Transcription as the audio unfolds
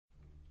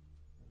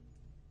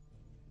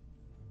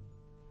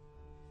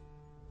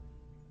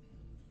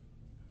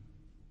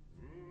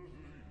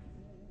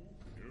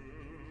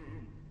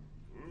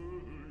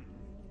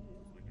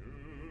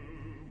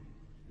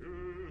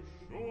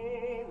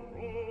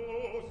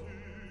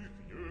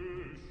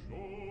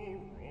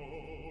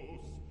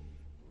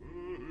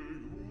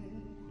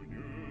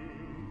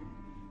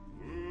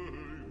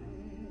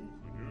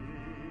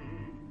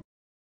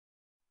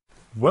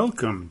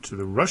Welcome to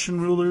the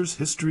Russian Rulers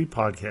History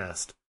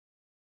Podcast,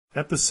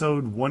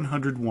 Episode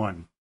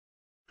 101.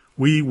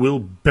 We will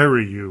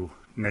bury you,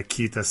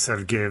 Nikita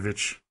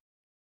Sergeyevich.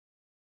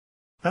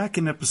 Back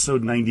in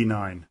Episode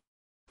 99,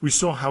 we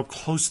saw how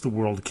close the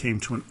world came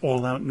to an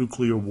all-out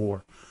nuclear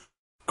war,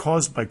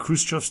 caused by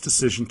Khrushchev's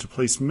decision to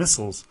place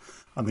missiles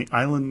on the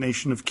island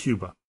nation of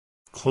Cuba,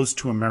 close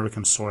to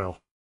American soil.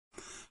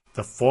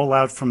 The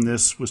fallout from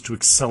this was to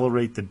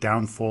accelerate the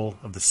downfall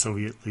of the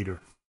Soviet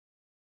leader.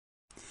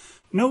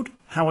 Note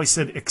how I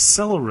said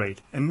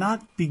accelerate and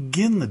not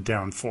begin the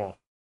downfall.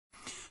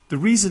 The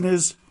reason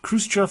is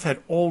Khrushchev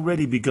had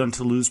already begun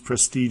to lose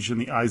prestige in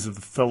the eyes of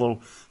the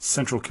fellow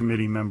Central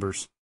Committee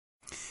members.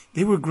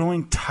 They were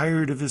growing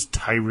tired of his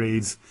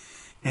tirades,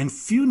 and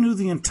few knew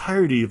the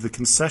entirety of the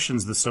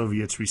concessions the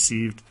Soviets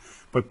received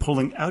by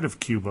pulling out of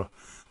Cuba,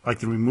 like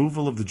the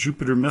removal of the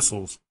Jupiter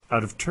missiles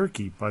out of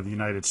Turkey by the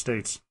United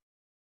States.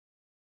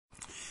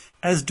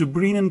 As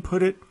Dobrynin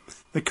put it,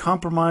 the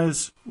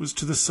compromise was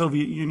to the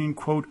Soviet Union,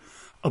 quote,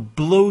 a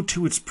blow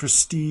to its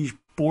prestige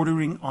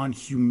bordering on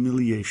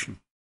humiliation.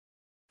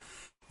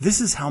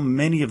 This is how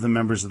many of the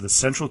members of the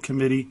Central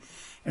Committee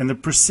and the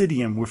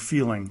Presidium were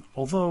feeling,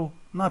 although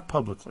not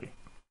publicly.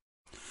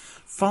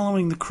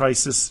 Following the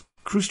crisis,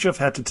 Khrushchev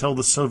had to tell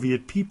the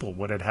Soviet people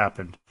what had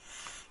happened,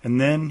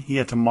 and then he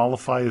had to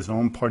mollify his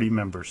own party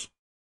members.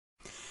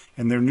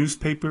 In their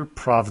newspaper,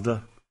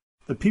 Pravda,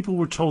 the people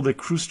were told that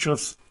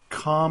Khrushchev's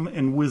calm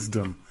and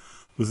wisdom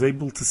was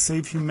able to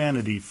save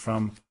humanity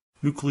from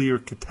nuclear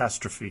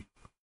catastrophe.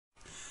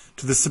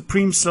 To the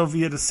Supreme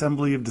Soviet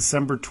Assembly of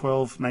December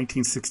 12,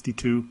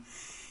 1962,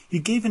 he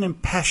gave an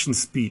impassioned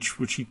speech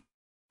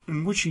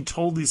in which he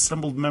told the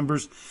assembled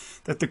members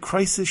that the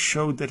crisis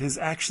showed that his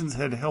actions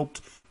had helped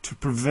to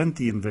prevent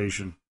the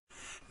invasion,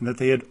 and that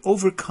they had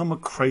overcome a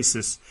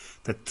crisis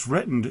that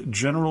threatened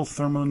general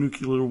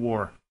thermonuclear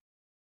war.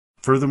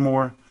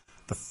 Furthermore,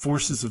 the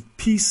forces of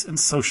peace and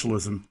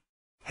socialism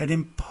had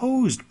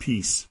imposed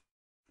peace.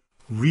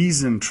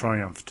 Reason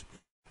triumphed,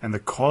 and the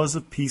cause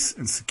of peace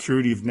and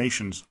security of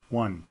nations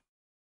won.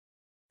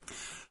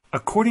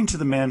 According to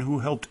the man who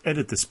helped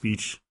edit the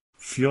speech,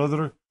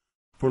 Fyodor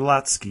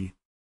Borlatsky,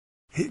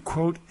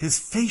 quote, his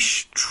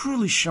face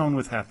truly shone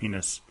with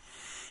happiness.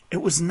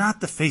 It was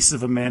not the face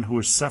of a man who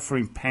was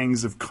suffering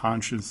pangs of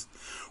conscience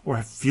or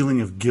a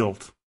feeling of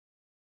guilt.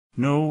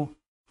 No,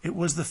 it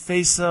was the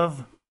face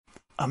of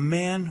a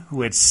man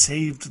who had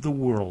saved the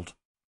world.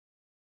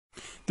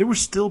 There were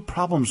still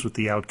problems with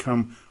the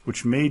outcome,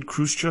 which made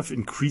Khrushchev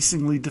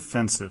increasingly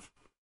defensive.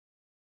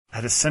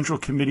 At a Central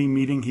Committee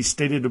meeting, he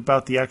stated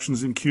about the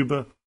actions in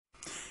Cuba,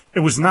 "It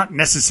was not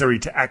necessary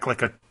to act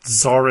like a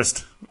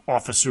czarist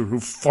officer who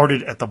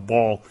farted at the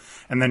ball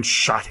and then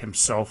shot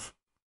himself."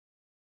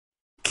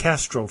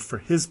 Castro, for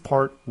his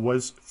part,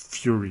 was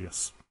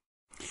furious.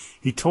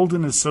 He told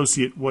an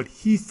associate what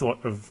he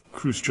thought of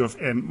Khrushchev,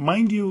 and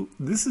mind you,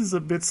 this is a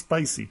bit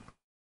spicy.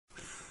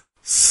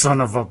 "Son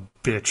of a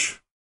bitch.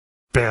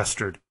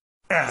 Bastard,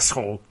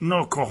 asshole,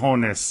 no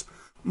cojones,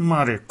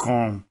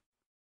 maricon."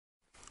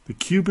 The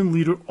Cuban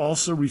leader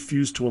also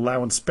refused to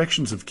allow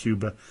inspections of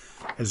Cuba,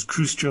 as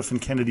Khrushchev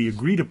and Kennedy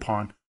agreed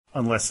upon,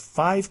 unless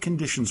 5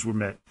 conditions were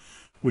met,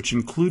 which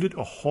included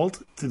a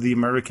halt to the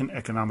American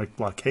economic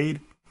blockade,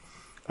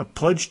 a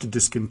pledge to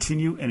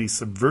discontinue any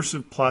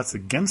subversive plots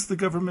against the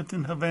government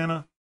in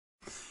Havana,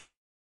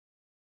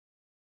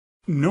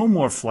 no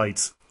more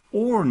flights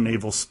or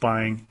naval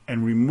spying,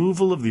 and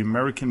removal of the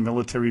American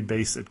military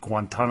base at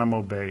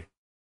Guantanamo Bay.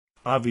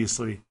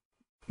 Obviously,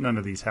 none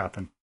of these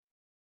happened.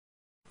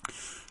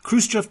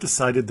 Khrushchev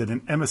decided that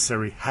an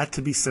emissary had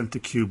to be sent to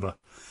Cuba,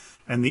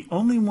 and the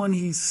only one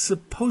he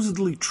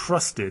supposedly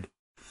trusted,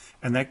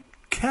 and that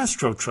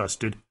Castro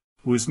trusted,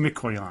 was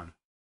Mikoyan.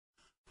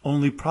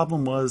 Only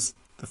problem was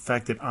the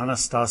fact that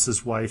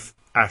Anastas's wife,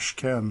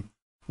 Ashken,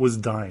 was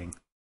dying.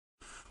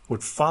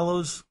 What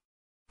follows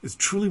is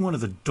truly one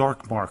of the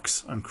dark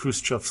marks on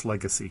Khrushchev's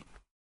legacy.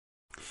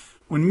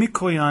 When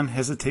Mikoyan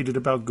hesitated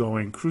about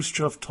going,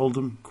 Khrushchev told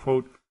him,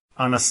 quote,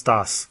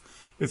 "Anastas,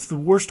 if the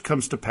worst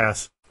comes to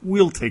pass,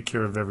 we'll take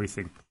care of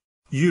everything.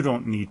 You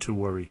don't need to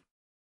worry."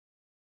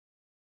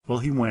 Well,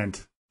 he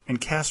went,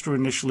 and Castro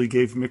initially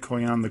gave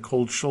Mikoyan the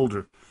cold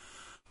shoulder,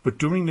 but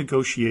during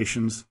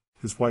negotiations,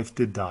 his wife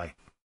did die.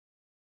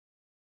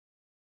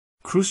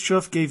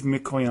 Khrushchev gave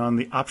Mikoyan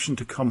the option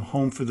to come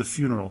home for the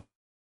funeral,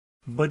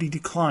 but he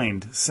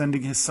declined,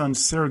 sending his son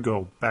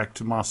Sergey back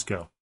to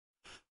Moscow.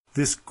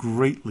 This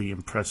greatly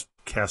impressed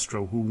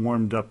Castro, who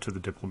warmed up to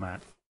the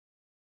diplomat.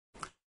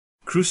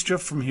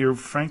 Khrushchev from here,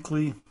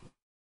 frankly,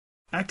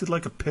 acted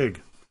like a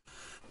pig.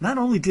 Not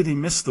only did he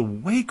miss the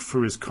wake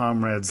for his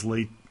comrade's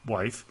late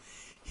wife,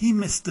 he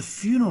missed the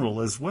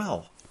funeral as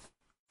well.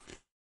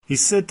 He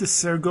said to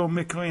Sergey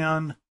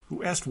Mikoyan,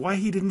 who asked why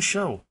he didn't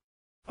show,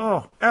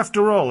 "Oh,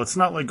 after all, it's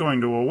not like going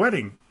to a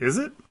wedding, is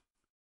it?"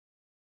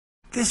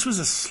 This was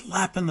a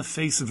slap in the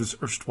face of his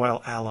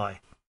erstwhile ally.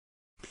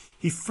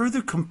 He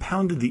further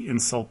compounded the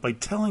insult by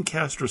telling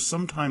Castro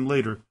sometime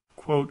later,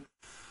 quote,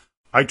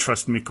 "I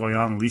trust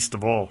Mikoyan least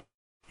of all.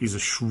 He's a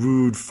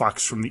shrewd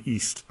fox from the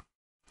east.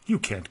 You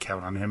can't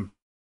count on him.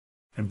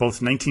 In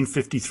both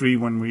 1953,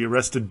 when we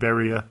arrested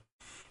Beria,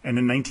 and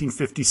in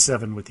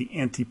 1957 with the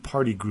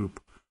anti-party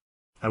group,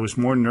 I was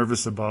more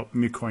nervous about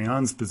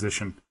Mikoyan's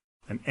position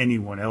than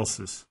anyone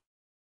else's.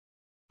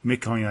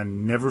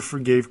 Mikoyan never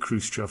forgave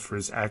Khrushchev for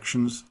his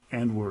actions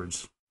and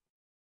words.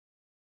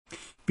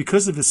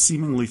 Because of his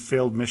seemingly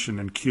failed mission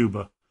in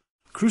Cuba,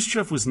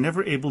 Khrushchev was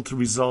never able to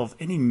resolve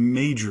any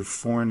major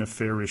foreign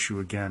affair issue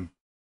again.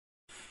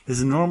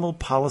 His normal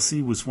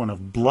policy was one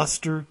of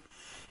bluster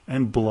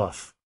and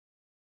bluff,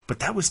 but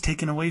that was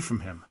taken away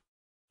from him.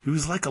 He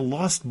was like a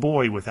lost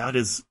boy without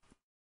his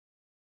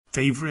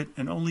favorite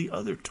and only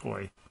other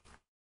toy.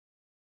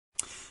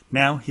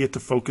 Now he had to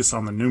focus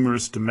on the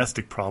numerous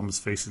domestic problems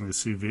facing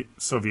the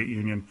Soviet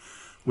Union,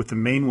 with the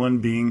main one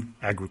being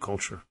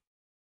agriculture.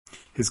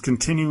 His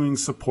continuing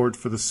support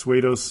for the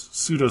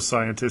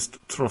pseudoscientist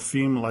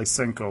Trofim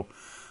Lysenko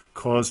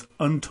caused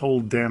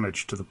untold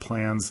damage to the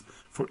plans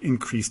for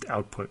increased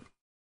output.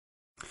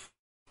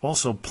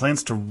 Also,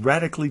 plans to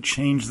radically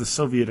change the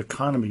Soviet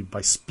economy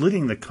by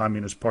splitting the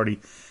Communist Party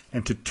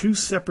into two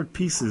separate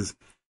pieces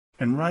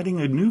and writing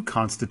a new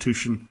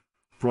constitution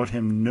brought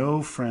him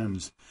no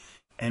friends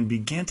and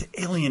began to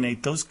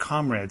alienate those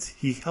comrades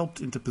he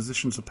helped into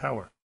positions of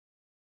power.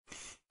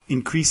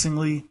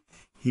 Increasingly,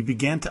 he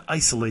began to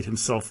isolate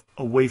himself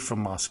away from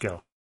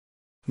Moscow.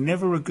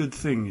 Never a good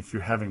thing if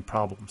you're having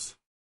problems.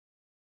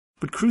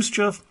 But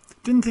Khrushchev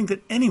didn't think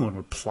that anyone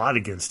would plot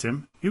against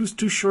him. He was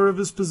too sure of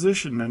his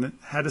position and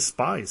had his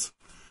spies.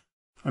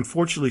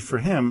 Unfortunately for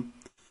him,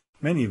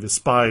 many of his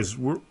spies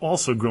were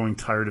also growing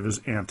tired of his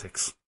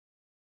antics.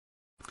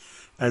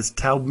 As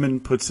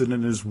Taubman puts it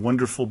in his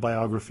wonderful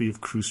biography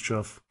of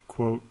Khrushchev,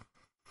 quote,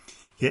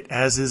 "Yet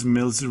as his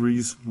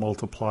miseries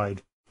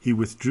multiplied, he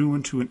withdrew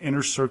into an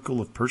inner circle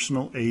of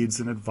personal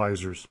aides and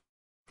advisers,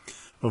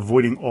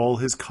 avoiding all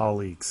his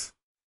colleagues,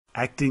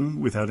 acting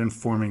without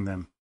informing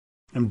them,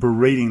 and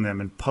berating them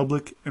in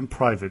public and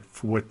private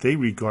for what they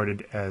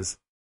regarded as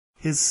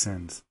his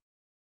sins."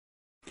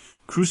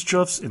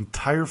 Khrushchev's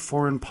entire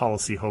foreign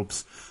policy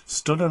hopes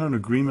stood on an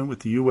agreement with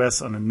the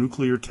U.S. on a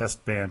nuclear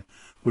test ban,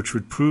 which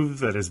would prove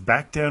that his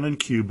backdown in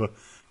Cuba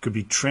could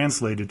be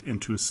translated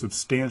into a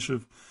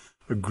substantive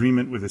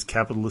agreement with his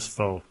capitalist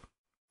foe.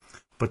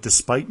 But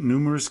despite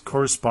numerous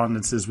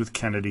correspondences with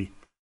Kennedy,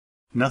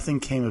 nothing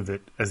came of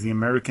it, as the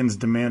Americans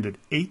demanded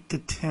 8 to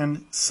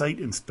 10 site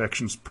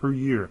inspections per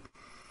year,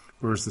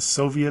 whereas the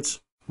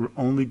Soviets were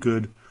only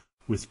good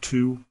with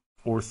 2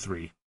 or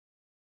 3.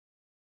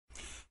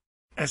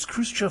 As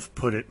Khrushchev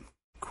put it,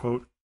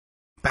 quote,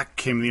 "Back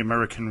came the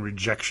American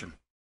rejection.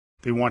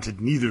 They wanted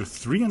neither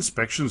 3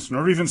 inspections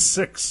nor even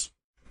 6.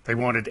 They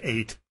wanted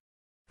 8.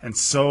 And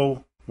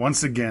so,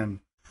 once again,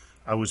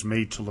 I was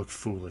made to look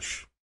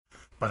foolish.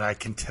 But I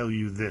can tell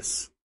you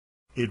this,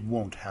 it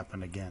won't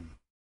happen again."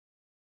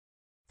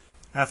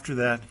 After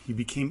that, he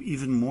became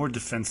even more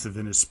defensive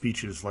in his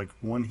speeches, like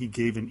one he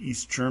gave in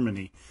East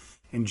Germany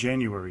in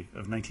January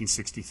of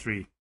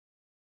 1963.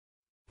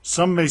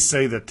 "Some may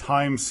say that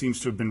time seems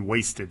to have been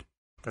wasted,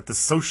 that the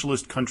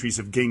socialist countries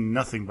have gained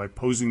nothing by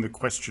posing the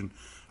question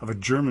of a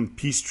German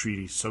peace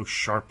treaty so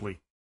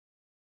sharply.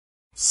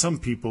 Some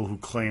people who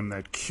claim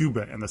that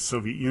Cuba and the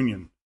Soviet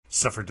Union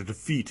suffered a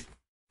defeat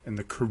in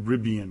the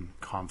Caribbean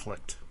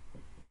conflict."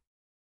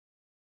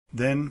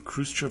 Then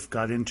Khrushchev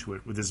got into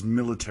it with his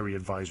military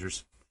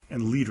advisors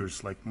and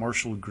leaders like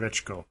Marshal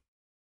Grechko.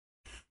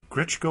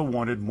 Grechko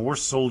wanted more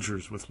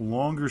soldiers with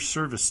longer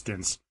service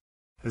stints,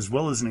 as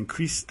well as an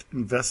increased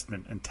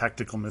investment in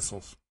tactical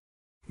missiles.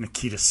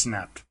 Nikita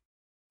snapped,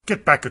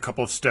 "Get back a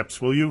couple of steps,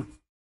 will you?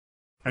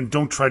 And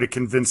don't try to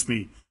convince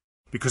me,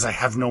 because I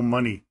have no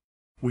money.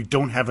 We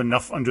don't have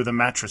enough under the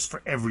mattress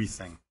for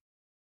everything."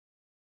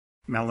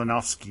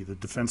 Malinovsky, the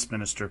defense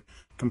minister,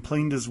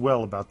 complained as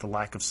well about the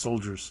lack of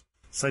soldiers,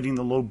 citing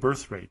the low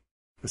birth rate,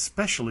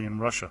 especially in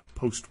Russia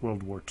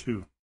post-World War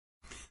II.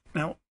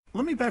 Now,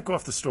 let me back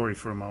off the story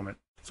for a moment.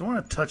 So I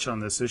want to touch on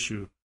this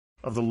issue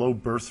of the low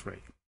birth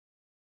rate.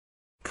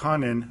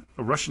 Konin,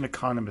 a Russian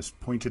economist,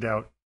 pointed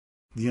out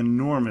the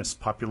enormous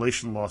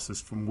population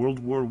losses from World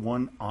War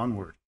I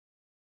onward.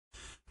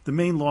 The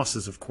main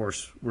losses, of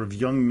course, were of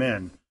young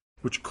men,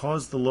 which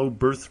caused the low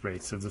birth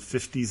rates of the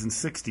 50s and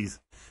 60s,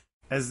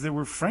 as there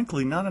were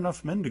frankly not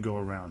enough men to go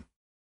around.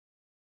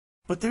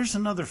 But there's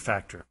another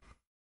factor: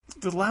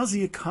 the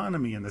lousy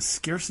economy and the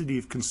scarcity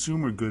of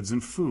consumer goods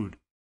and food.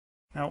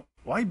 Now,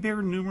 why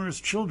bear numerous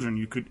children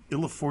you could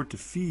ill afford to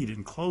feed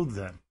and clothe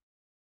then?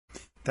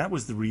 That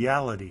was the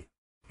reality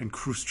in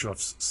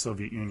Khrushchev's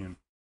Soviet Union.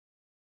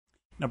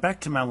 Now back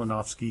to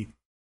Malinovsky,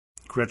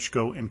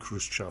 Grechko, and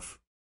Khrushchev.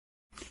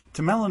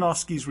 To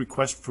Malinovsky's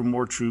request for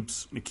more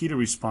troops, Nikita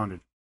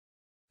responded,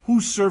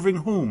 "Who's serving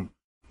whom?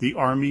 The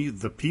army,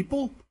 the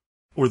people?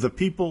 Or the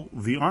people,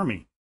 the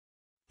army?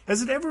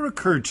 Has it ever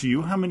occurred to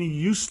you how many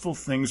useful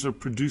things are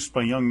produced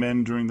by young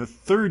men during the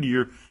 3rd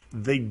year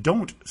they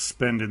don't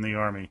spend in the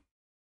army?"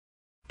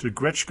 To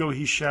Grechko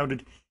he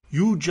shouted,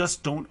 "You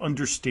just don't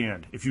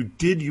understand. If you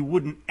did, you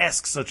wouldn't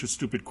ask such a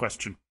stupid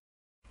question.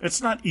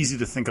 It's not easy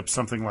to think up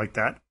something like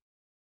that.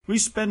 We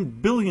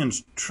spend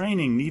billions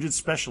training needed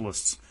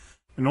specialists,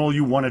 and all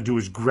you want to do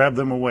is grab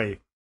them away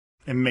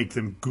and make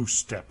them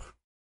goose-step.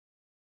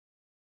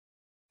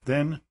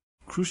 Then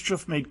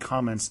Khrushchev made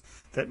comments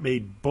that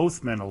made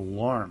both men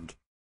alarmed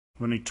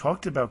when he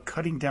talked about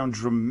cutting down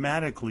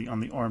dramatically on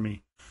the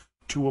army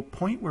to a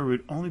point where it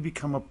would only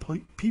become a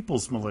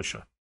people's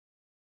militia.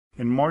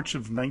 In March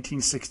of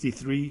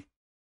 1963,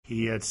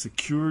 he had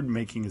secured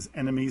making his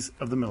enemies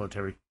of the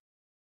military.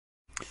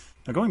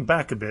 Now, going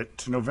back a bit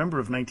to November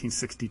of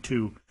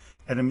 1962,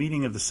 at a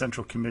meeting of the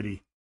Central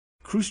Committee,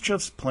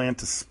 Khrushchev's plan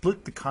to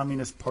split the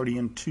Communist Party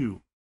in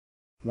two,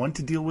 one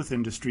to deal with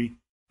industry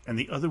and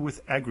the other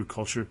with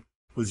agriculture,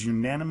 was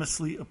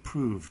unanimously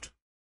approved.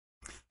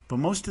 But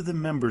most of the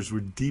members were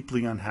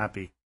deeply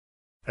unhappy.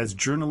 As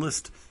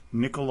journalist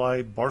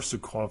Nikolai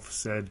Barsukov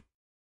said,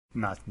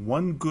 "Not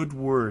one good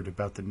word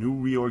about the new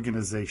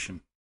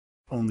reorganization,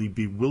 only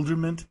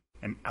bewilderment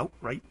and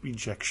outright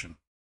rejection."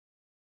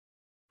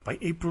 By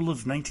April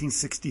of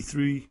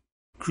 1963,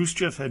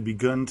 Khrushchev had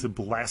begun to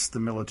blast the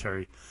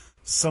military,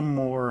 some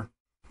more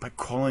by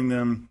calling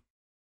them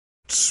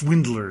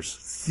swindlers,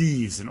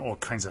 thieves, and all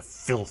kinds of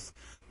filth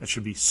that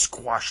should be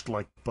squashed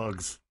like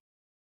bugs.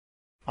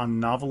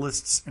 On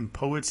novelists and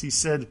poets, he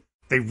said,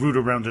 they root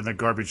around in the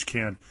garbage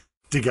can,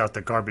 dig out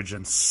the garbage,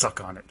 and suck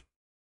on it.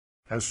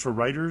 As for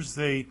writers,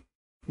 they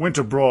went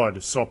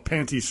abroad, saw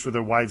panties for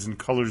their wives in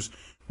colors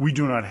we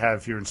do not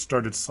have here, and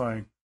started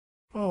sighing,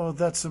 "Oh,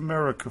 that's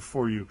America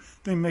for you.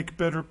 They make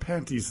better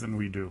panties than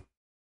we do."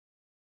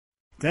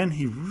 Then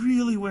he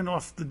really went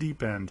off the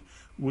deep end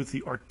with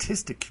the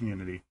artistic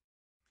community.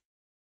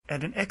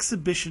 At an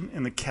exhibition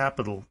in the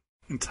capital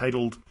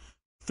entitled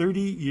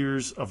 30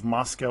 Years of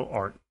Moscow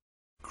Art,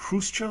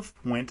 Khrushchev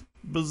went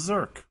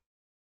berserk.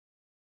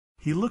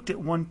 He looked at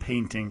one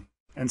painting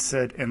and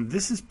said, and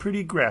this is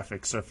pretty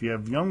graphic, so if you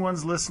have young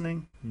ones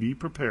listening, be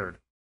prepared.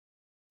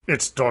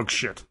 "It's dog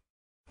shit.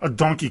 A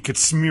donkey could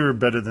smear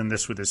better than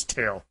this with his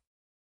tail.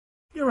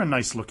 You're a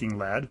nice-looking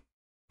lad,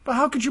 but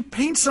how could you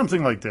paint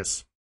something like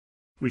this?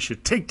 We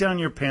should take down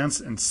your pants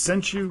and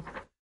cinch you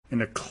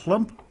in a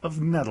clump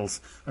of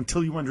nettles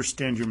until you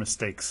understand your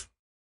mistakes.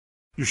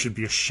 You should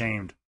be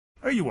ashamed.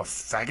 Are you a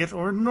faggot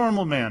or a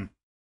normal man?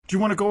 Do you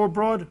want to go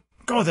abroad?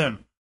 Go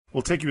then.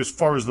 We'll take you as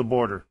far as the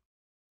border.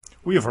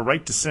 We have a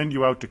right to send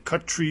you out to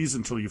cut trees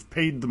until you've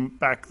paid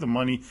back the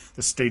money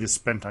the state has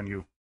spent on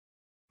you.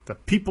 The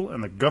people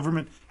and the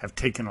government have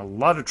taken a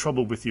lot of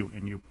trouble with you,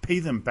 and you pay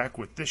them back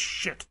with this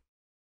shit."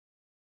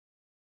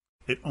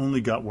 It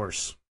only got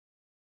worse.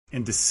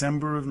 In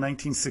December of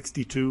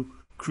 1962,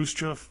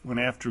 Khrushchev went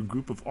after a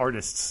group of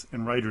artists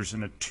and writers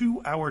in a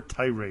 2-hour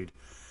tirade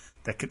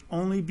that could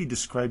only be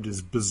described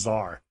as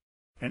bizarre,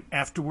 and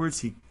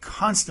afterwards he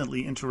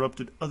constantly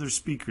interrupted other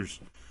speakers,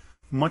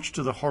 much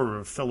to the horror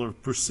of fellow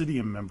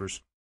Presidium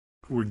members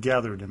who were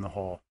gathered in the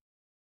hall.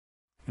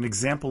 An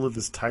example of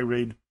his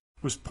tirade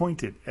was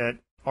pointed at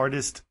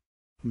artist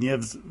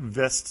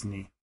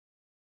Nevzvestny.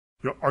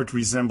 "Your art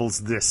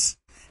resembles this.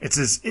 It's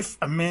as if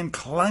a man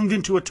climbed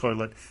into a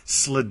toilet,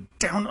 slid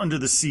down under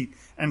the seat,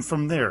 and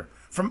from there,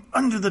 from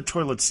under the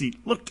toilet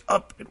seat, looked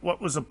up at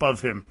what was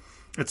above him.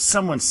 It's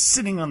someone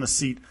sitting on the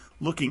seat,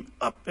 looking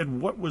up at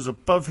what was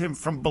above him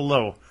from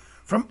below,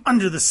 from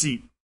under the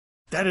seat.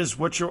 That is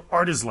what your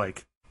art is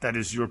like. That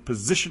is your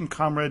position,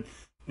 comrade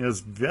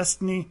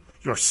Nevzvestny.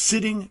 You're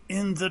sitting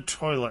in the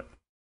toilet."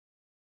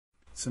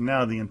 So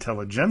now the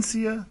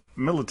intelligentsia,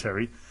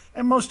 military,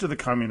 and most of the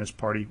Communist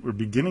Party were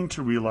beginning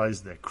to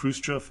realize that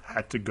Khrushchev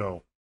had to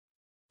go.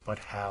 But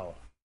how?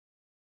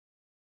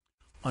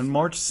 On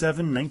March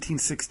 7,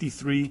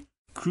 1963,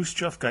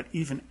 Khrushchev got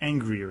even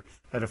angrier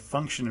at a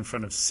function in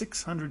front of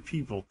 600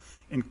 people,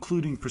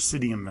 including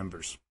Presidium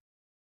members.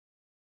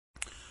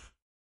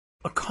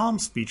 A calm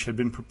speech had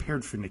been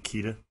prepared for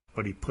Nikita,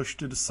 but he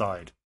pushed it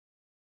aside.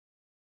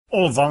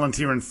 "All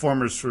volunteer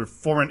informers for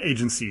foreign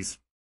agencies,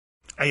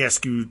 I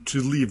ask you to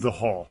leave the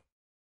hall.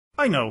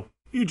 I know,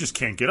 you just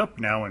can't get up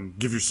now and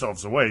give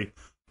yourselves away,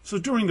 so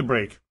during the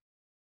break,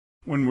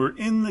 when we're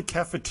in the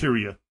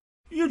cafeteria,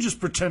 you just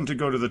pretend to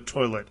go to the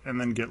toilet and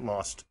then get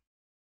lost.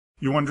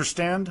 You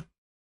understand?"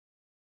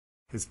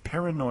 His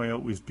paranoia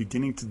was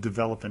beginning to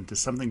develop into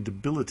something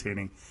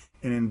debilitating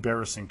and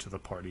embarrassing to the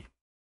party.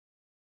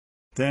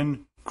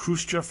 Then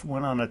Khrushchev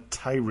went on a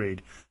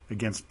tirade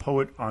against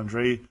poet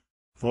Andrei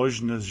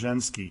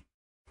Vozhnezhensky,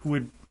 who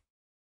had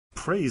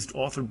praised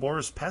author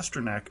Boris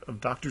Pasternak of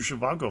Dr.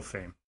 Zhivago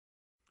fame.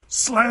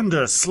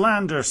 "Slander,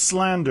 slander,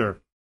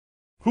 slander!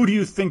 Who do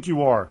you think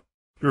you are?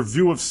 Your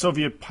view of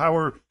Soviet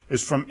power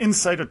is from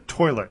inside a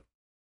toilet.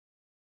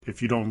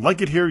 If you don't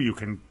like it here, you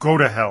can go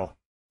to hell.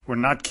 We're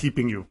not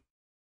keeping you.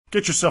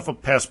 Get yourself a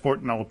passport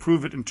and I'll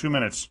approve it in 2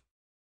 minutes.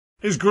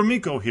 Is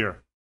Gromyko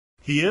here?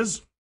 He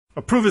is?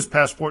 Approve his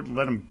passport and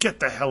let him get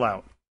the hell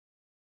out."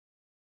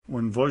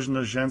 When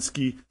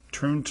Vozhnezhensky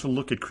turned to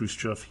look at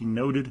Khrushchev, he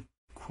noted,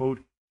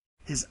 quote,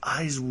 his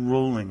eyes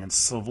rolling and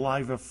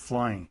saliva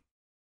flying.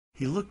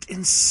 He looked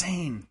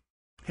insane,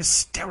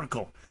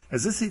 hysterical,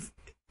 as if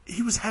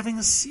he was having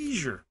a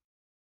seizure.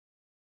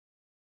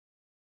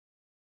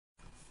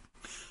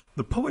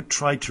 The poet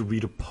tried to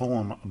read a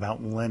poem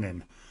about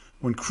Lenin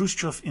when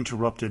Khrushchev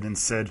interrupted and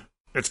said,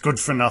 "It's good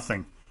for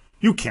nothing.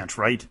 You can't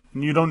write,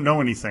 and you don't know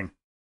anything.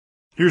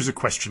 Here's a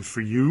question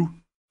for you.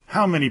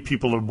 How many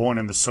people are born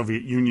in the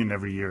Soviet Union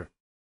every year?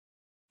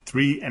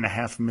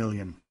 3.5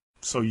 million.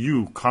 So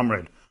you,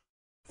 comrade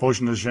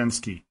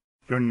Vozhnezhensky,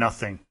 you're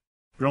nothing.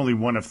 You're only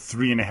one of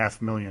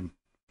 3.5 million,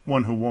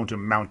 one who won't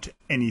amount to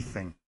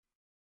anything.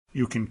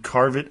 You can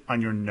carve it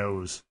on your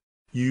nose.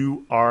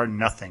 You are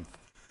nothing.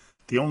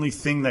 The only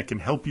thing that can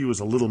help you is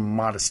a little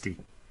modesty.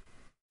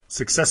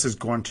 Success has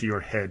gone to your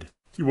head.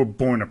 You were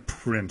born a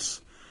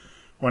prince.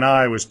 When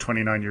I was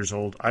 29 years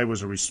old, I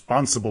was a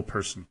responsible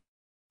person.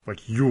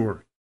 But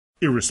you're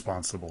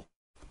irresponsible."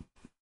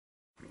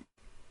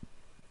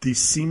 These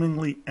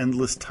seemingly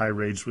endless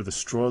tirades were the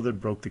straw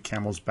that broke the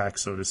camel's back,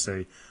 so to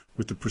say,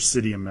 with the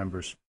Presidium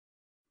members.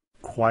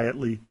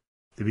 Quietly,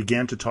 they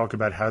began to talk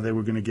about how they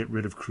were going to get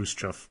rid of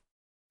Khrushchev.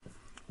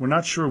 We're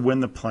not sure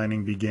when the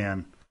planning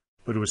began,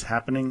 but it was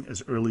happening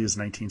as early as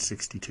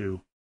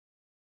 1962.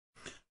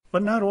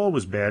 But not all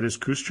was bad, as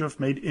Khrushchev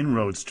made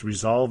inroads to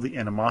resolve the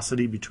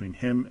animosity between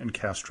him and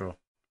Castro.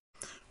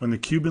 When the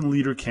Cuban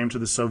leader came to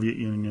the Soviet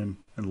Union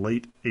in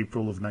late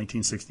April of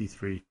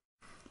 1963,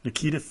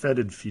 Nikita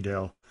feted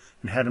Fidel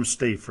and had him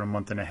stay for a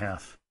month and a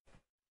half.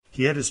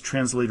 He had his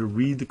translator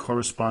read the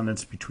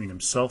correspondence between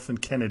himself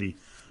and Kennedy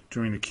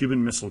during the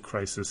Cuban Missile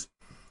Crisis,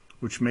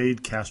 which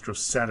made Castro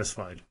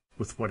satisfied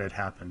with what had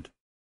happened.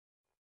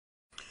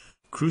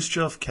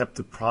 Khrushchev kept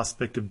the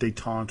prospect of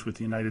détente with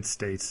the United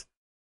States,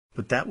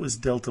 but that was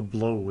dealt a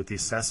blow with the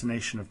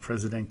assassination of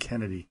President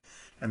Kennedy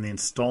and the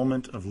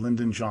installment of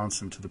Lyndon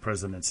Johnson to the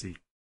presidency.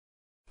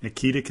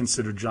 Nikita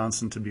considered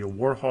Johnson to be a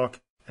war hawk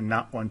and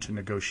not one to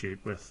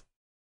negotiate with.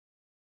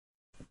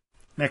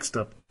 Next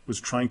up was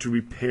trying to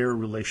repair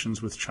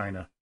relations with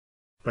China,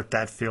 but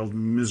that failed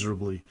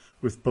miserably,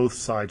 with both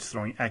sides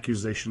throwing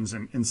accusations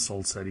and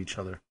insults at each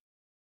other.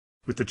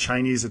 With the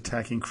Chinese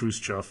attacking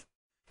Khrushchev,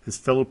 his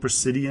fellow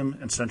Presidium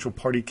and Central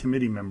Party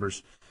Committee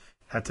members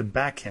had to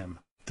back him,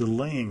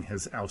 delaying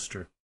his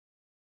ouster.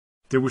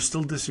 There were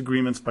still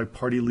disagreements by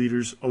party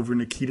leaders over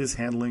Nikita's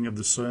handling of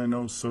the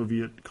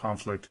Sino-Soviet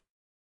conflict,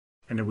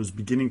 and it was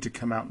beginning to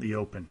come out in the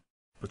open,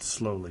 but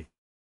slowly.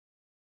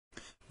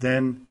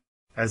 Then,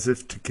 as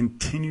if to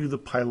continue the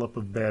pileup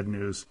of bad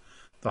news,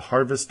 the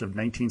harvest of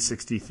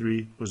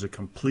 1963 was a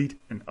complete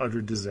and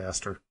utter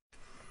disaster.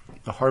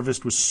 The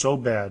harvest was so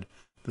bad,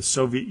 the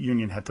Soviet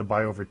Union had to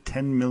buy over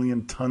 10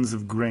 million tons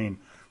of grain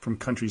from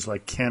countries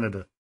like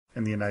Canada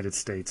and the United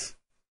States.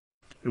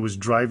 It was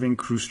driving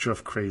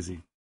Khrushchev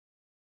crazy.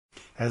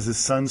 As his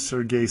son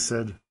Sergei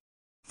said,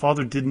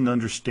 "Father didn't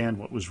understand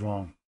what was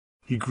wrong.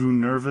 He grew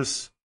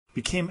nervous,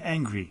 became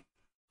angry,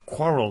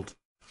 quarreled,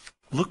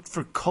 looked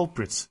for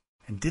culprits,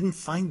 and didn't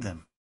find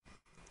them.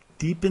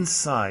 Deep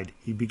inside,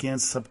 he began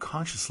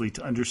subconsciously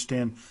to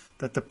understand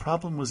that the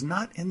problem was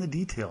not in the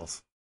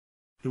details.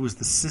 It was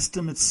the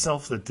system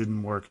itself that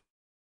didn't work,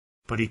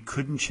 but he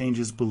couldn't change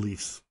his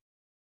beliefs."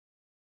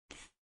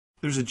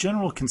 There's a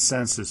general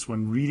consensus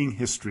when reading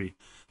history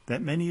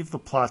that many of the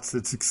plots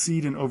that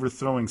succeed in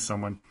overthrowing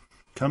someone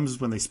comes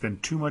when they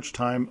spend too much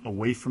time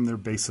away from their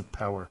base of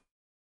power.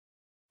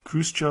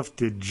 Khrushchev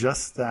did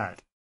just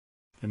that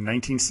in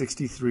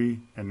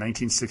 1963 and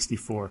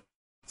 1964,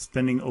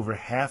 spending over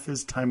half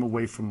his time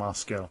away from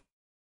Moscow.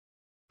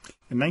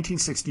 In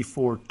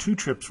 1964, 2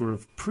 trips were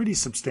of pretty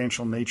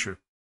substantial nature,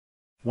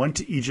 one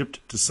to Egypt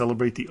to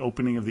celebrate the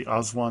opening of the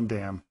Aswan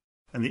Dam,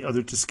 and the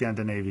other to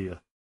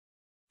Scandinavia.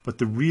 But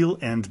the real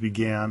end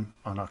began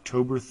on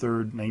October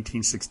 3,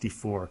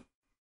 1964,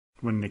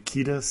 when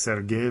Nikita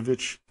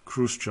Sergeyevich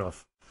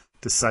Khrushchev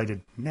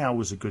decided now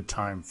was a good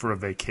time for a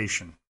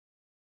vacation.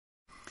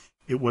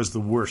 It was the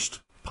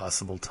worst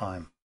possible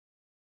time.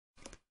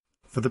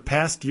 For the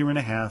past year and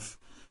a half,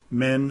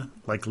 men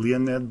like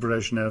Leonid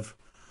Brezhnev,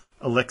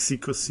 Alexei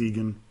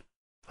Kosygin,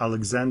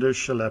 Alexander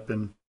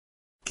Shelepin,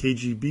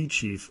 KGB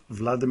chief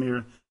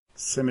Vladimir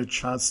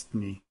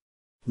Semechastny,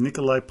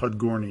 Nikolai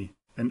Podgorny,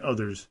 and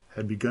others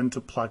had begun to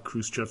plot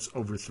Khrushchev's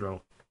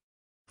overthrow.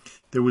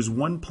 There was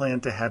one plan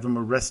to have him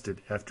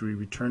arrested after he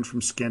returned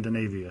from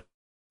Scandinavia,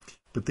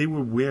 but they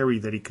were wary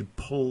that he could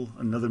pull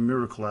another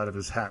miracle out of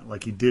his hat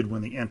like he did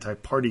when the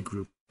anti-party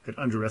group had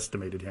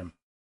underestimated him.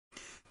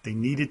 They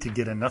needed to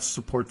get enough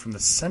support from the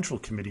Central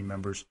Committee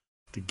members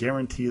to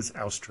guarantee his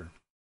ouster.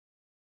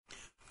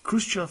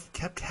 Khrushchev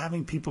kept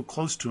having people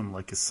close to him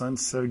like his son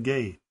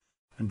Sergei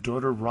and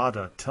daughter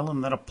Rada tell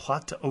him that a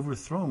plot to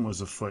overthrow him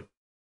was afoot.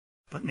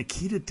 But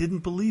Nikita didn't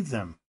believe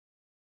them.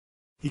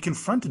 He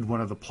confronted one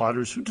of the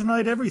plotters who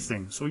denied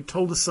everything, so he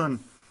told his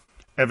son,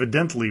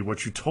 "Evidently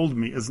what you told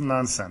me is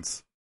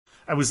nonsense.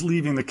 I was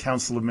leaving the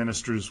Council of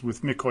Ministers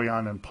with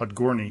Mikoyan and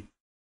Podgorny,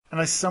 and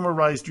I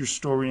summarized your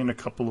story in a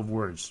couple of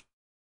words.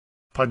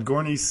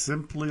 Podgorny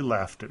simply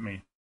laughed at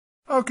me.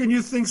 'How can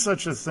you think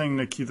such a thing,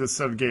 Nikita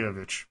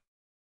Sergeyevich?'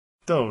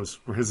 Those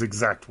were his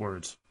exact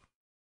words."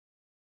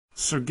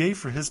 Sergei,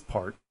 for his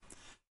part,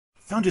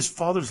 found his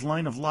father's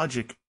line of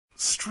logic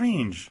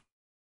strange,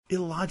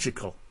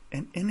 illogical,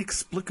 and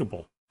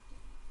inexplicable.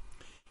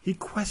 He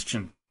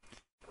questioned,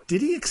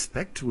 did he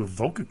expect to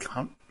evoke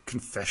a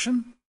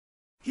confession?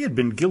 He had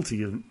been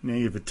guilty of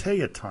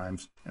naivete at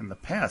times in the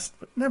past,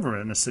 but never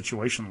in a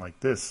situation like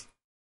this.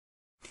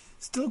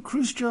 Still,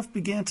 Khrushchev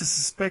began to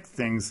suspect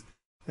things,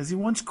 as he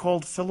once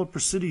called fellow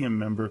Presidium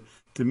member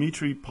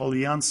Dmitry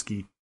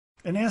Polyansky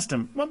and asked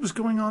him what was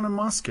going on in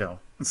Moscow,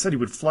 and said he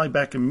would fly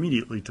back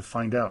immediately to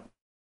find out.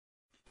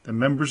 The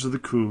members of the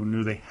coup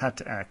knew they had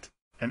to act,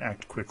 and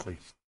act quickly.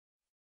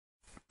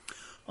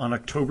 On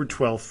October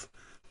 12th,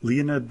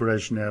 Leonid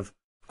Brezhnev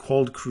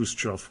called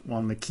Khrushchev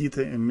while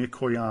Nikita and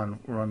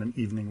Mikoyan were on an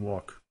evening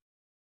walk.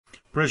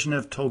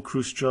 Brezhnev told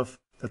Khrushchev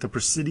that the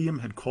Presidium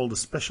had called a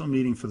special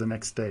meeting for the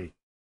next day.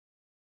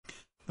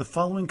 The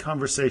following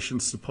conversation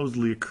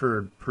supposedly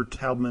occurred per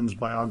Taubman's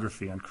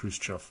biography on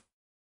Khrushchev.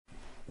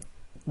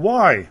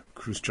 "Why?"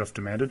 Khrushchev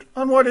demanded.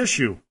 "On what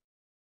issue?"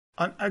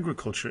 "On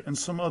agriculture and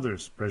some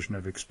others,"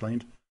 Brezhnev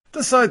explained.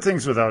 "Decide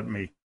things without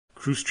me,"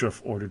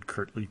 Khrushchev ordered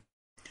curtly.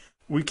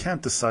 "We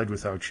can't decide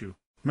without you.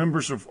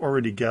 Members have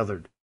already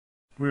gathered.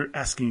 We're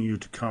asking you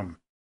to come."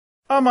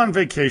 "I'm on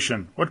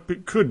vacation.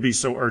 What could be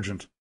so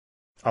urgent?"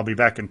 "I'll be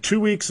back in 2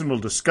 weeks and we'll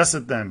discuss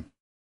it then."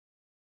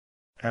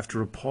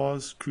 After a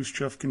pause,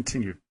 Khrushchev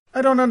continued,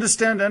 "I don't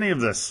understand any of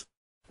this.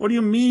 What do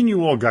you mean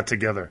you all got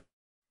together?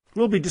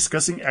 We'll be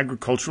discussing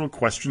agricultural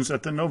questions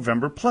at the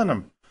November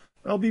plenum.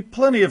 There'll be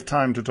plenty of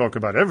time to talk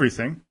about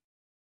everything."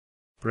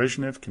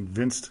 Brezhnev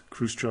convinced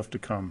Khrushchev to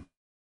come.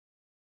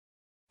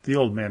 The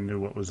old man knew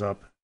what was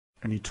up,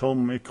 and he told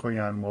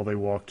Mikoyan while they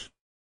walked,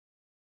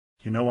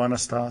 "You know,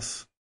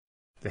 Anastas,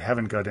 they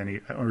haven't got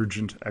any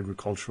urgent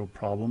agricultural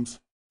problems.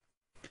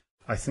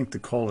 I think the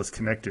call is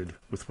connected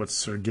with what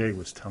Sergey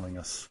was telling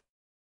us."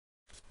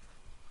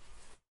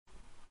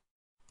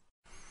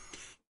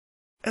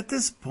 At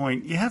this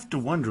point, you have to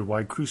wonder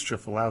why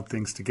Khrushchev allowed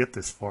things to get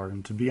this far,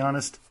 and to be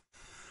honest,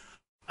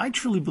 I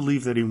truly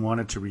believe that he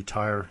wanted to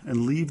retire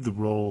and leave the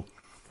role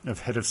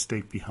of head of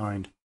state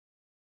behind.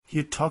 He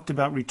had talked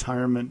about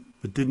retirement,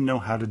 but didn't know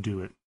how to do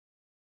it.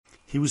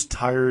 He was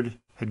tired,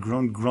 had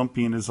grown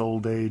grumpy in his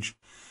old age,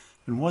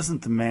 and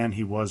wasn't the man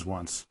he was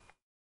once.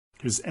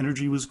 His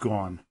energy was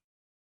gone.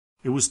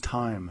 It was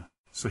time,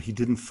 so he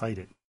didn't fight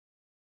it.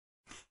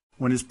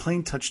 When his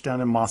plane touched down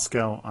in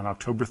Moscow on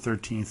October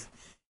 13th,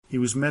 he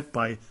was met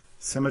by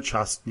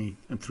Semachastny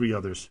and 3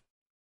 others.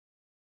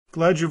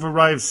 "Glad you've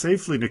arrived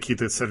safely,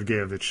 Nikita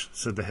Sergeyevich,"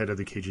 said the head of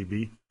the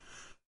KGB.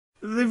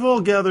 "They've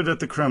all gathered at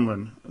the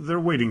Kremlin. They're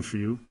waiting for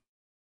you."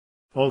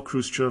 All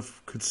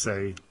Khrushchev could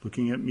say,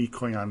 looking at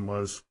Mikoyan,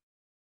 was,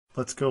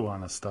 "Let's go,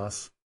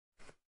 Anastas."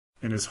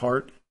 In his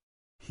heart,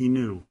 he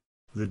knew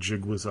the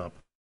jig was up.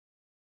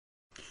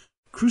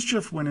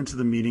 Khrushchev went into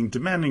the meeting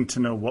demanding to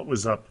know what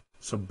was up,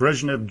 so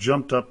Brezhnev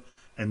jumped up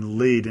and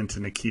laid into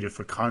Nikita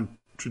for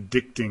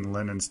contradicting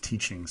Lenin's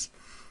teachings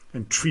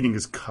and treating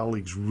his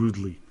colleagues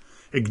rudely,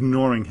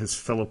 ignoring his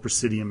fellow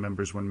Presidium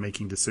members when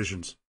making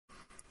decisions.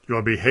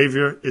 "Your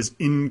behavior is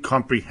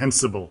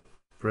incomprehensible,"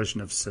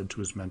 Brezhnev said to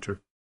his mentor.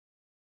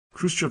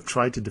 Khrushchev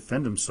tried to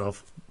defend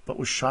himself, but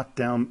was shot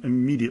down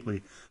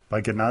immediately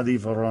by Gennady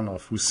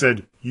Voronov, who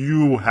said,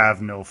 "You have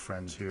no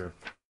friends here."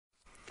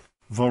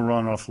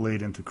 Voronov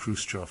laid into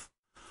Khrushchev,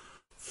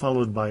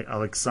 followed by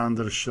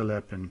Alexander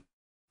Shelepin,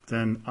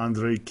 then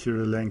Andrei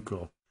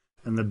Kirilenko,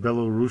 and the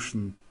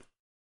Belarusian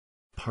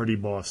party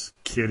boss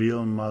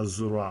Kirill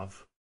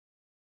Mazurov.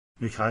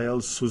 Mikhail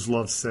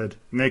Suslov said,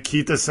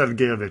 "Nikita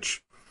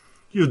Sergeyevich,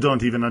 you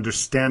don't even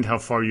understand how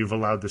far you've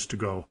allowed this to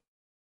go.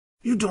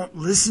 You don't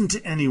listen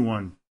to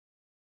anyone.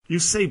 You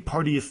say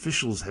party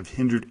officials have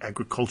hindered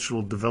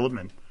agricultural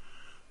development,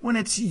 when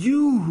it's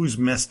you who's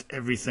messed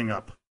everything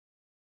up.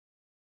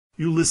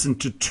 You listen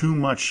to too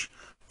much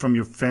from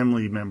your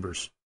family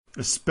members,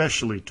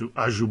 especially to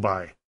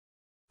Ajubai.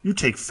 You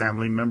take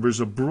family members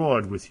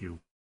abroad with you.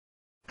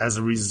 As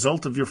a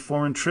result of your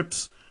foreign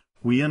trips,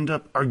 we end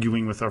up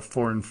arguing with our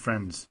foreign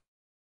friends.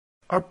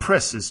 Our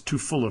press is too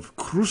full of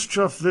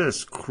Khrushchev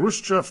this,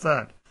 Khrushchev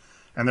that,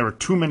 and there are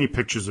too many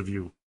pictures of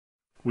you.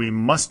 We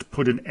must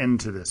put an end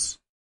to this."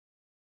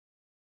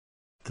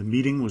 The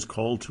meeting was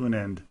called to an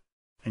end,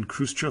 and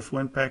Khrushchev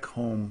went back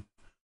home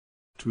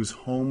to his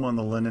home on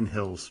the Lenin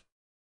Hills.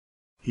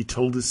 He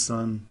told his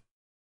son,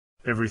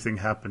 "Everything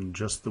happened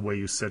just the way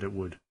you said it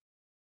would.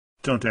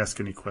 Don't ask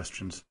any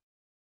questions.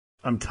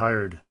 I'm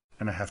tired,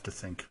 and I have to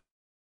think."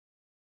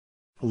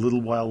 A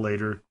little while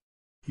later,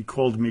 he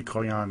called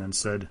Mikoyan and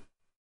said,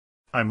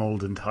 "I'm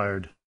old and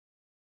tired.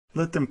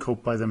 Let them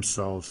cope by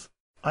themselves.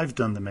 I've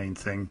done the main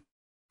thing.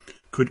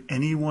 Could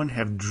anyone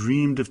have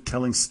dreamed of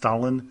telling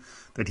Stalin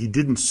that he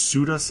didn't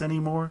suit us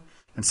anymore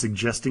and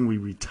suggesting we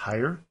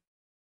retire?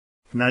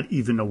 Not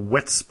even a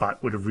wet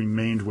spot would have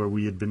remained where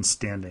we had been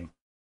standing.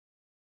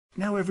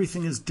 Now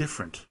everything is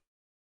different.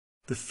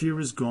 The fear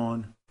is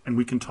gone, and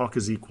we can talk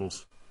as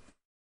equals.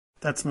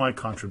 That's my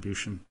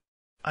contribution.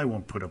 I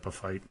won't put up a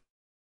fight."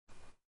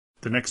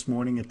 The next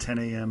morning at 10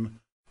 a.m.,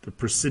 the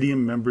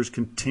Presidium members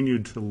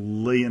continued to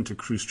lay into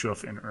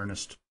Khrushchev in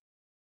earnest.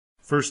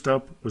 First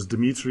up was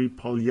Dmitry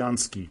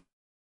Polyansky,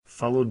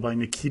 followed by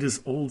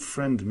Nikita's old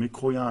friend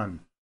Mikoyan,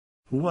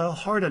 who, while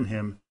hard on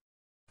him,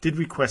 did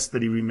request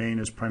that he remain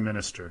as prime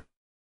minister,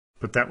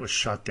 but that was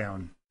shot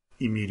down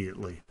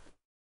immediately.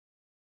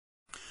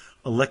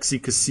 Alexei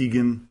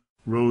Kosygin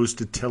rose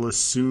to tell his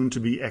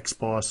soon-to-be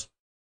ex-boss,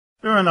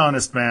 "You're an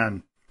honest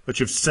man, but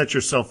you've set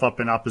yourself up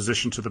in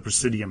opposition to the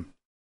Presidium.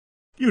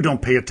 You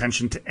don't pay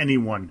attention to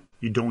anyone.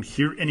 You don't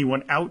hear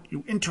anyone out.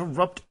 You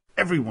interrupt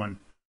everyone.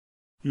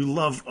 You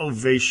love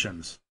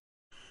ovations.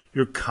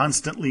 You're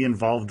constantly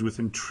involved with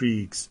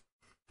intrigues,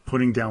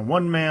 putting down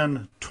one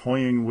man,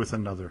 toying with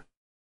another."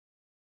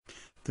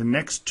 The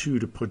next two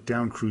to put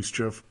down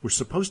Khrushchev were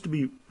supposed to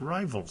be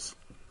rivals,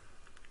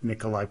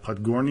 Nikolai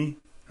Podgorny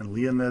and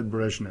Leonid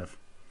Brezhnev.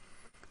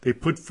 They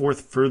put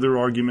forth further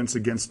arguments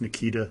against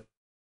Nikita,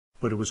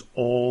 but it was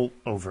all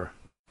over.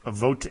 A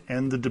vote to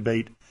end the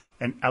debate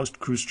and oust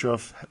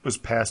Khrushchev was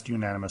passed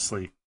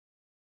unanimously.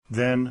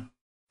 Then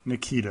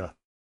Nikita,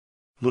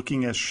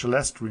 looking as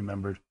Shlest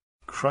remembered,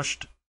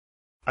 crushed,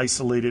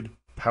 isolated,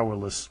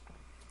 powerless,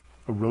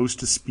 arose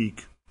to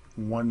speak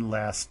one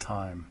last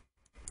time.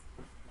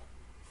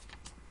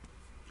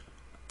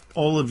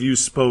 All of you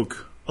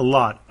spoke a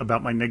lot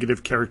about my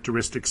negative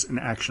characteristics and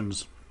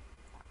actions,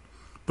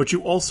 but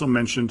you also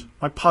mentioned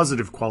my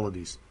positive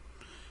qualities,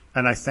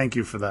 and I thank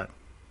you for that.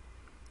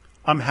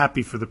 I'm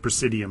happy for the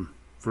Presidium,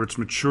 for its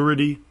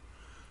maturity.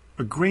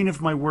 A grain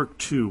of my work,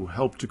 too,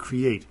 helped to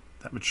create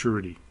that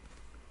maturity.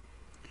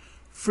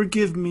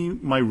 Forgive me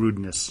my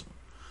rudeness.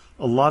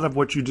 A lot of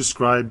what you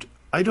described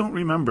I don't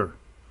remember,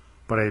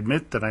 but I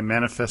admit that I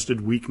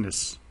manifested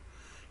weakness,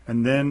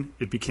 and then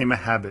it became a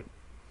habit,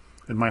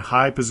 and my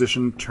high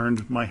position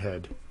turned my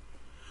head.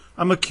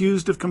 I'm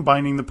accused of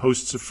combining the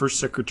posts of First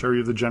Secretary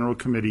of the General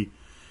Committee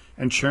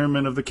and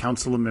Chairman of the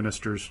Council of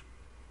Ministers.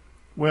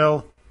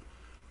 Well,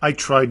 I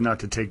tried not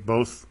to take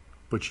both,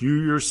 but you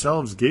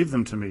yourselves gave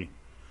them to me,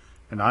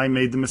 and I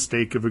made the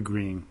mistake of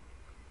agreeing.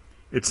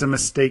 It's a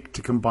mistake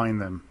to combine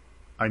them.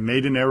 I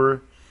made an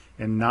error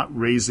in not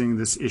raising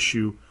this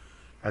issue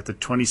at the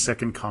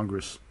 22nd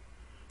Congress.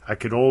 I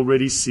could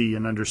already see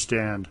and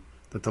understand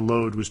that the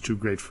load was too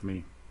great for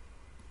me.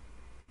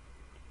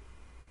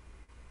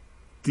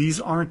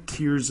 These aren't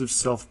tears of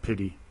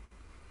self-pity.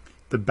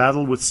 The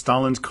battle with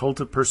Stalin's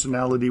cult of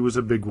personality was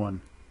a big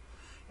one,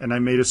 and I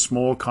made a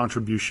small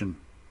contribution.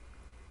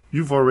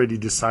 You've already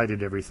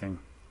decided everything.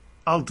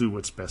 I'll do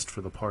what's best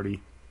for the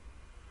party.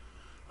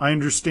 I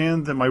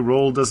understand that my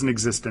role doesn't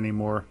exist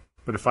anymore,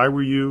 but if I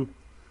were you,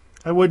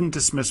 I wouldn't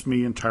dismiss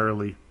me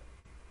entirely.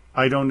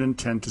 I don't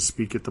intend to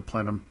speak at the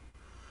plenum.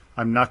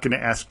 I'm not going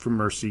to ask for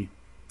mercy.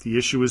 The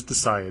issue is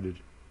decided.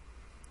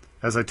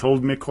 As I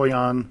told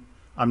Mikoyan,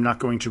 I'm not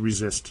going to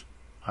resist.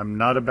 I'm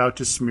not about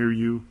to smear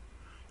you.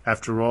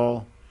 After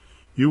all,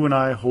 you and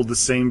I hold the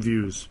same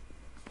views.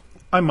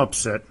 I'm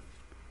upset,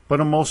 but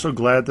I'm also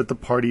glad that the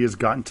party has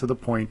gotten to the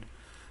point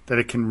that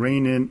it can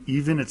rein in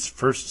even its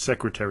first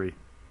secretary.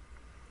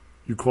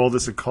 You call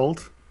this a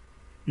cult?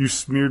 You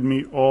smeared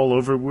me all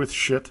over with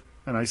shit,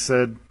 and I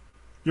said,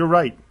 "You're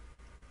right.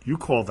 You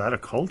call that a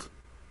cult?"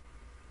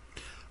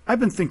 I've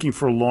been thinking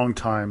for a long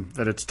time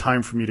that it's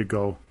time for me to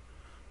go,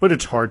 but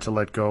it's hard to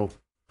let go.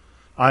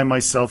 I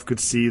myself could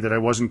see that I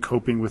wasn't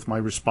coping with my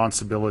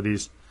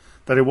responsibilities,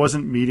 that I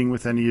wasn't meeting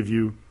with any of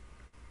you.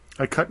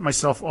 I cut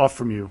myself off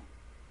from you.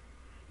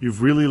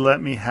 You've really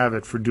let me have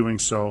it for doing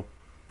so,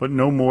 but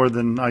no more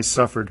than I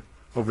suffered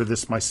over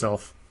this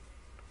myself.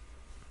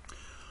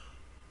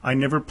 I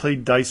never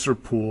played dice or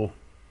pool,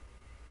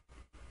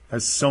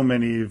 as so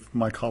many of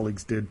my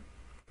colleagues did.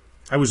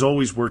 I was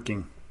always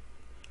working.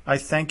 I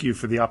thank you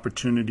for the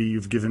opportunity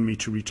you've given me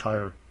to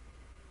retire.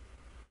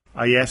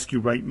 I ask you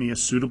write me a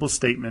suitable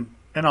statement,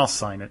 and I'll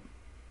sign it.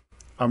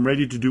 I'm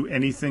ready to do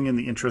anything in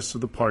the interests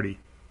of the party.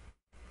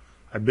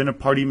 I've been a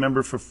party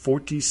member for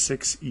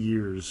 46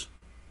 years.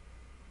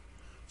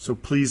 So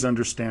please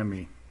understand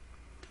me.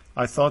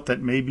 I thought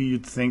that maybe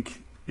you'd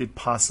think it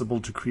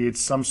possible to create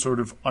some sort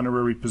of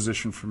honorary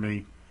position for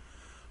me,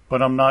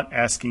 but I'm not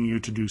asking you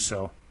to do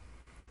so.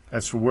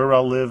 As for where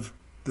I'll live,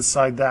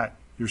 decide that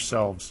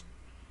yourselves.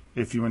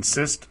 If you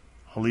insist,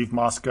 I'll leave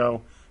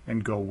Moscow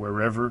and go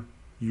wherever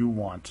you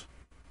want.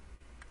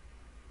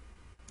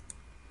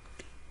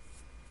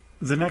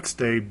 The next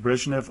day,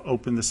 Brezhnev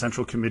opened the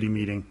Central Committee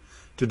meeting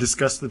to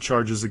discuss the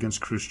charges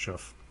against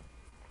Khrushchev.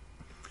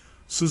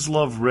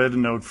 Suslov read a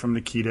note from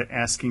Nikita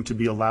asking to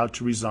be allowed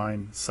to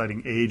resign,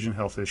 citing age and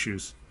health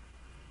issues.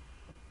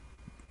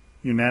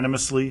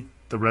 Unanimously,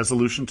 the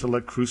resolution to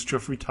let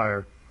Khrushchev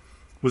retire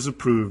was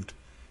approved,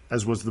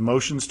 as was the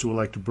motions to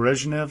elect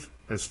Brezhnev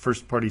as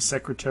First Party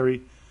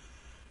Secretary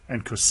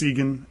and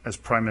Kosygin as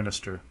Prime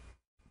Minister.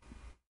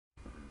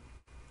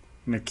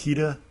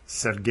 Nikita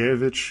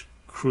Sergeyevich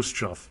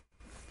Khrushchev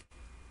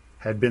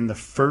had been the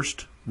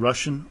first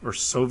Russian or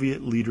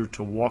Soviet leader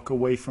to walk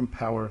away from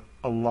power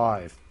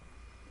alive.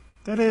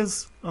 That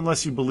is,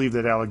 unless you believe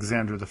that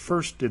Alexander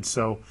I did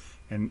so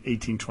in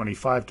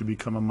 1825 to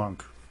become a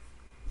monk.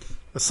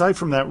 Aside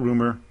from that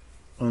rumor,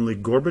 only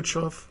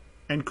Gorbachev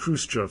and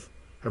Khrushchev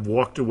have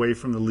walked away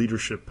from the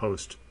leadership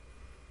post,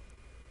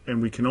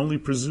 and we can only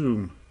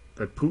presume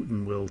that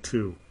Putin will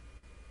too.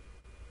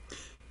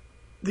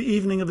 The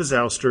evening of his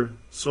ouster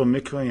saw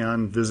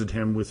Mikoyan visit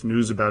him with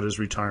news about his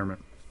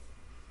retirement.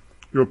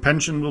 Your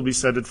pension will be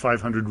set at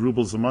 500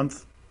 rubles a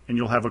month, and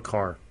you'll have a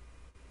car.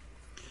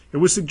 It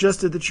was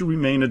suggested that you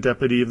remain a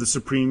deputy of the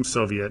Supreme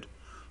Soviet,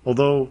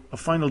 although a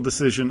final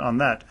decision on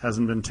that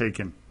hasn't been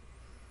taken.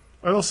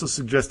 I also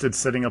suggested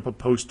setting up a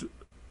post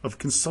of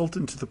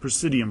consultant to the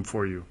Presidium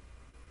for you.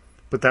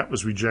 But that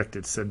was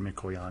rejected, said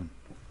Mikoyan.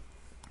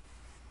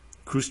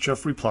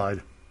 Khrushchev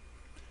replied,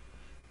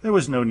 There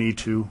was no need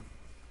to.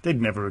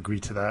 They'd never agree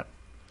to that.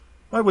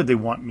 Why would they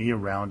want me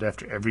around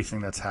after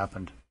everything that's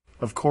happened?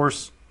 Of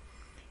course,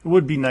 it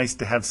would be nice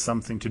to have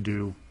something to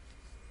do.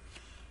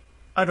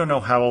 I don't know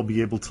how I'll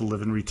be able to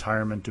live in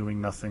retirement doing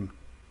nothing.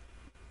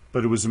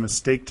 But it was a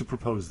mistake to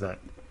propose that.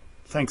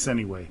 Thanks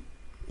anyway.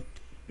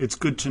 It's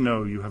good to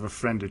know you have a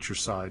friend at your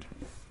side.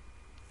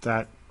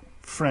 That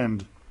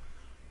friend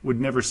would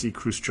never see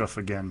Khrushchev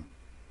again.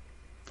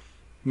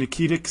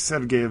 Nikita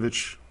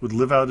Sergeyevich would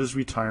live out his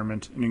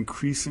retirement in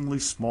increasingly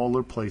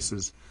smaller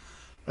places,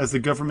 as the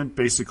government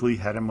basically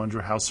had him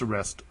under house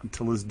arrest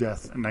until his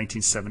death in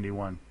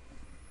 1971.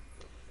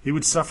 He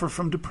would suffer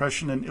from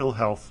depression and ill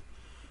health,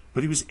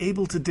 but he was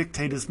able to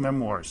dictate his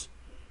memoirs,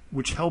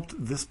 which helped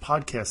this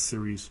podcast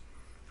series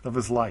of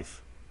his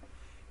life.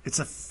 It's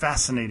a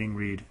fascinating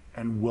read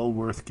and well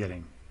worth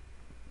getting.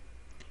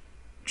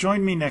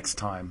 Join me next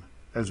time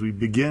as we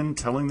begin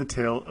telling the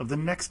tale of the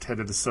next head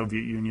of the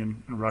Soviet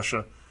Union and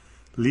Russia,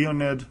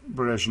 Leonid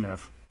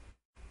Brezhnev.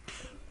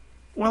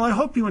 Well, I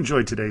hope you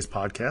enjoyed today's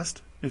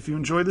podcast. If you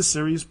enjoy the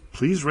series,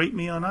 please rate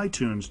me on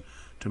iTunes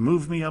to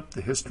move me up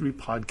the history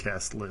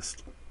podcast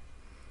list.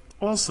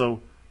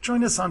 Also,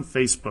 join us on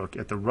Facebook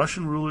at the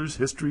Russian Rulers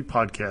History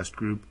Podcast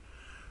Group,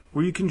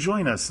 where you can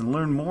join us and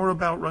learn more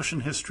about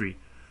Russian history,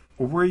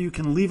 or where you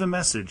can leave a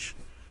message,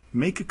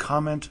 make a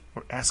comment,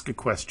 or ask a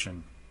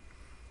question.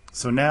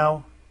 So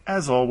now,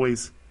 as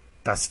always,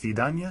 до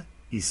свидания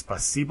и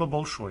спасибо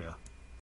большое.